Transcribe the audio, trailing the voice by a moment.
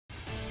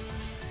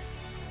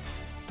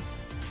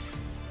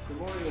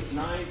morning, it's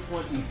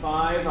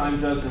 9:25. I'm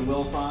Justin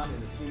Wilfont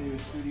in the 2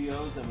 News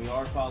studios, and we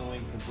are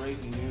following some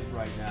breaking news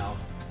right now.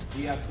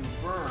 We have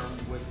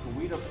confirmed with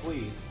Coweta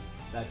Police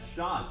that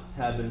shots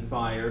have been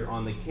fired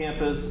on the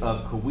campus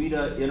of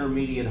Coweta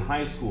Intermediate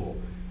High School.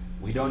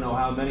 We don't know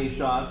how many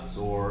shots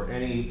or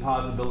any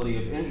possibility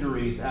of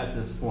injuries at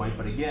this point,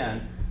 but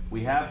again,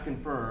 we have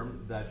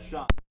confirmed that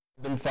shots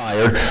have been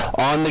fired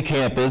on the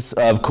campus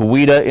of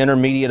Coweta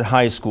Intermediate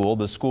High School.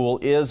 The school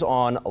is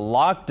on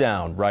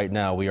lockdown right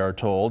now, we are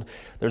told.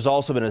 There's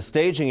also been a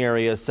staging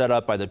area set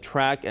up by the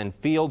track and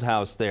field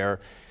house there.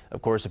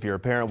 Of course, if you're a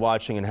parent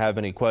watching and have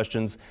any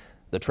questions,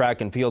 the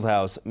track and field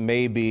house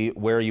may be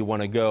where you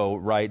want to go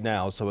right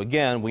now. So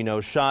again, we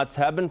know shots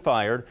have been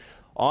fired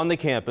on the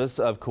campus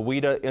of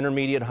Coweta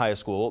Intermediate High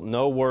School.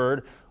 No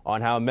word on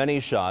how many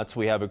shots.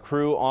 We have a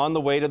crew on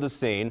the way to the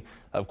scene.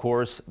 Of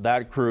course,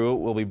 that crew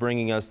will be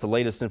bringing us the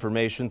latest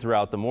information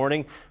throughout the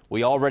morning.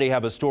 We already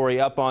have a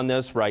story up on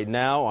this right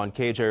now on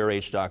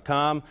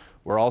KJRH.com.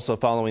 We're also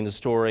following the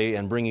story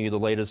and bringing you the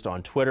latest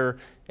on Twitter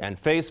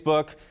and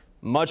Facebook.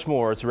 Much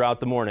more throughout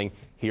the morning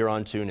here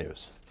on 2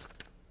 News.